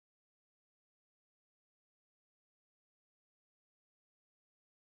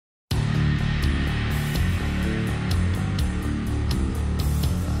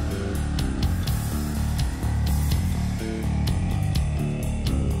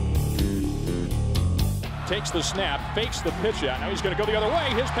takes the snap, fakes the pitch out. Now he's going to go the other way.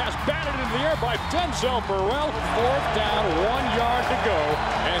 His pass batted into the air by Denzel Burrell. 4th down, 1 yard to go.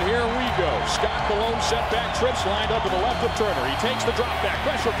 And here we go. Scott, the lone setback, trips lined up to the left of Turner. He takes the drop back.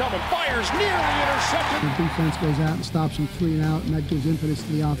 Pressure coming. Fires, nearly intercepted. The defense goes out and stops him 3 and out, and that gives impetus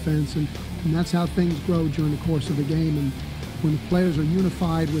to the offense. And that's how things grow during the course of the game. And when the players are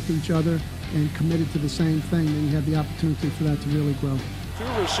unified with each other and committed to the same thing, then you have the opportunity for that to really grow. 2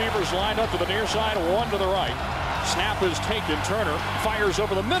 receivers lined up to the near side, 1 to the right. Snap is taken. Turner fires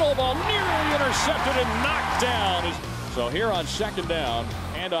over the middle. Ball nearly intercepted and knocked down. So here on 2nd down,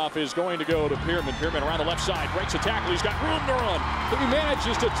 handoff is going to go to Pearman. Pearman around the left side, breaks a tackle. He's got room to run. If he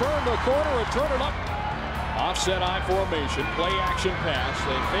manages to turn the corner and turn it up. Offset I formation, play action pass.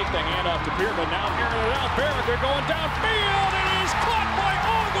 They fake the handoff to Pearman. Now airing it out. Barringer going downfield. It is caught by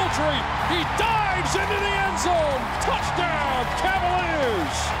Ogletree. He dives into the end zone. Touchdown, Cavaliers.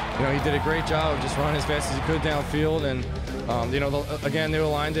 You know, he did a great job of just running as fast as he could downfield, and you know, again, the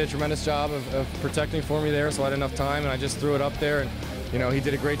O-line did a tremendous job of protecting for me there, so I had enough time, and I just threw it up there, and you know, he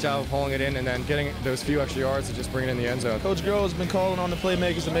did a great job of pulling it in and then getting those few extra yards to just bring it in the end zone. Coach Groh has been calling on the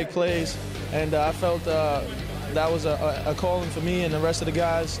playmakers to make plays, and I felt that was a calling for me and the rest of the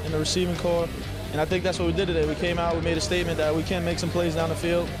guys in the receiving corps. And I think that's what we did today. We came out, we made a statement that we can make some plays down the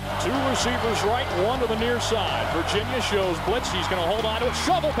field. 2 receivers right, 1 to the near side. Virginia shows blitz. He's going to hold on to it.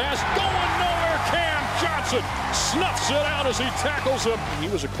 Shovel pass going nowhere. Cam Johnson snuffs it out as he tackles him. He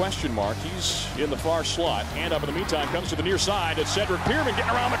was a question mark. He's in the far slot. And up in the meantime comes to the near side. It's Cedric Pearman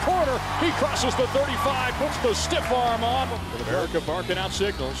getting around the corner. He crosses the 35, puts the stiff arm on. America barking out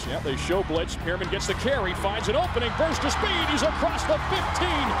signals. Yep, they show blitz. Pearman gets the carry, finds an opening, burst of speed. He's across the 15,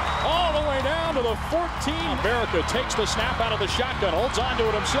 all the way down to the 14. America takes the snap out of the shotgun, holds on to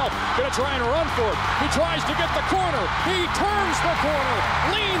it himself. Gonna try and run for it. He tries to get the corner. He turns the corner,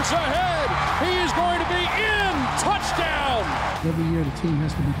 leans ahead. He is going to be in. Touchdown. Every year the team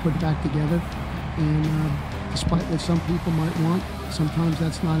has to be put back together, and despite what some people might want, sometimes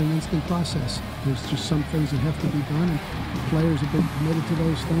that's not an instant process. There's just some things that have to be done, and the players have been committed to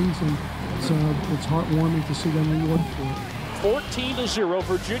those things, and it's heartwarming to see them rewarded for it. 14-0,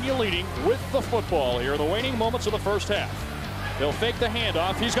 Virginia leading with the football here in the waning moments of the first half. They'll fake the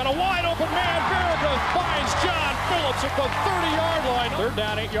handoff. He's got a wide open man. Barrica finds John Phillips at the 30-yard line. 3rd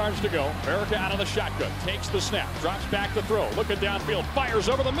down, 8 yards to go. Barrica out of the shotgun, takes the snap, drops back to throw, looking downfield, fires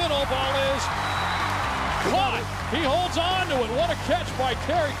over the middle. Ball is caught. He holds on to it. What a catch by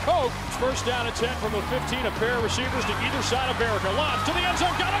Kerry Koch. 1st down and 10 from the 15. A pair of receivers to either side of Barrica. Lobs to the end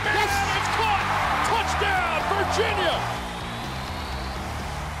zone. Got a man. Yes. It's caught. Touchdown, Virginia.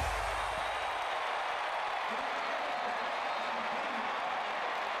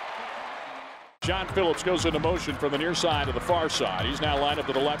 John Phillips goes into motion from the near side to the far side. He's now lined up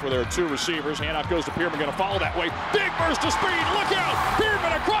to the left where there are 2 receivers. Handoff goes to Pearman, going to follow that way. Big burst of speed. Look out.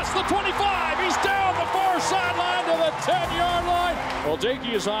 Pearman across the 25. He's down the far sideline to the 10-yard line. Well,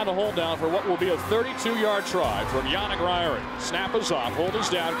 Dakey is on to hold down for what will be a 32-yard try from Yannick Ryrie. Snap is off. Hold is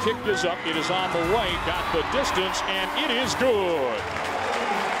down. Kick is up. It is on the way. Got the distance, and it is good.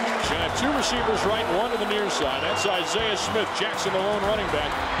 Should have 2 receivers right, 1 to the near side. That's Isaiah Smith, Jackson, the lone running back.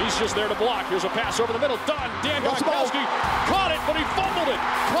 He's just there to block. Here's a pass over the middle. Done. Dan Gronkowski caught it, but he fumbled it.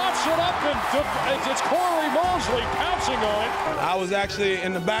 Pops it up, and it's Corey Mosley pouncing on it. I was actually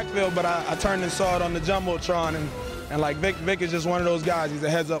in the backfield, but I turned and saw it on the Jumbotron, and like Vic is just one of those guys. He's a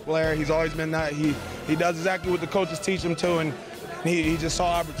heads-up player. He's always been that. He does exactly what the coaches teach him to, and he just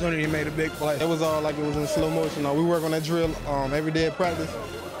saw opportunity and made a big play. It was all like it was in slow motion. We work on that drill every day at practice.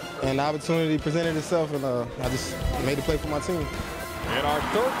 And the opportunity presented itself, and I just made a play for my team. In our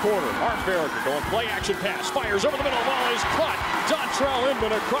 3rd quarter, Mark Barringer going play action pass, fires over the middle, ball is caught. Dontrell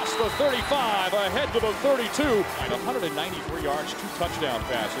Inman across the 35, ahead to the 32. 193 yards, 2 touchdown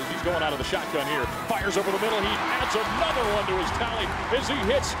passes. He's going out of the shotgun here. Fires over the middle, he adds another one to his tally as he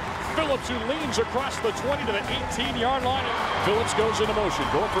hits Phillips, who leans across the 20 to the 18-yard line. Phillips goes into motion,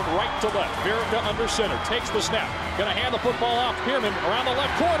 going from right to left. Barrica under center, takes the snap. Gonna hand the football off. Pearman around the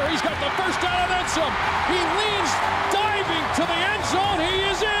left corner. He's got the 1st down and then some. He leans, diving to the end zone.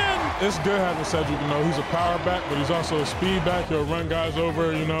 He is in. It's good having Cedric. You know, he's a power back, but he's also a speed back. He'll run guys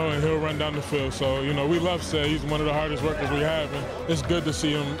over, you know, and he'll run down the field. So, you know, we love Ced. He's one of the hardest workers we have, and it's good to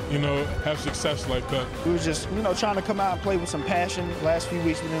see him, you know, have success like that. We was just, you know, trying to come out and play with some passion. Last few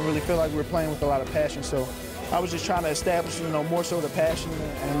weeks, we didn't really feel like we were playing with a lot of passion. So I was just trying to establish, you know, more so the passion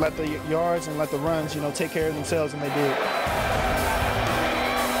and let the yards and let the runs, you know, take care of themselves, and they did.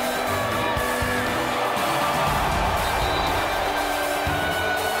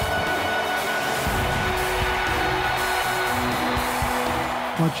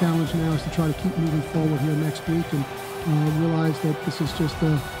 Our challenge now is to try to keep moving forward here next week and realize that this is just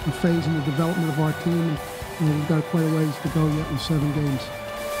a phase in the development of our team. And we've got quite a ways to go yet in 7 games.